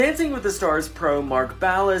Dancing with the Stars pro Mark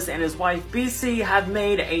Ballas and his wife BC have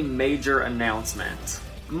made a major announcement.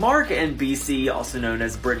 Mark and BC, also known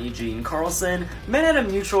as Brittany Jean Carlson, met at a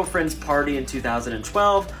mutual friend's party in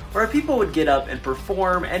 2012 where people would get up and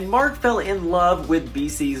perform, and Mark fell in love with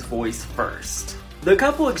BC's voice first. The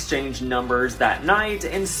couple exchanged numbers that night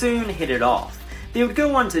and soon hit it off. They would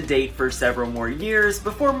go on to date for several more years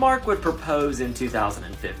before Mark would propose in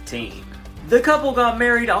 2015. The couple got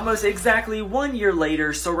married almost exactly 1 year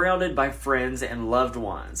later, surrounded by friends and loved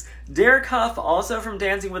ones. Derek Hough, also from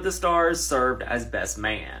Dancing with the Stars, served as best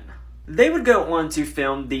man. They would go on to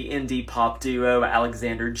film the indie pop duo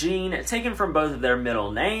Alexander Jean, taken from both of their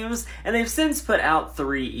middle names, and they've since put out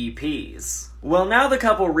 3 EPs. Well, now the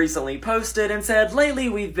couple recently posted and said, "Lately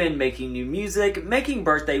we've been making new music, making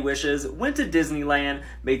birthday wishes, went to Disneyland,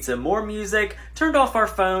 made some more music, turned off our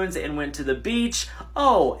phones and went to the beach.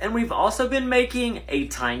 Oh, and we've also been making a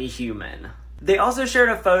tiny human." They also shared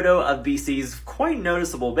a photo of BC's quite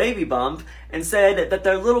noticeable baby bump and said that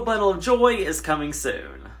their little bundle of joy is coming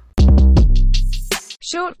soon.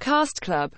 Short Cast Club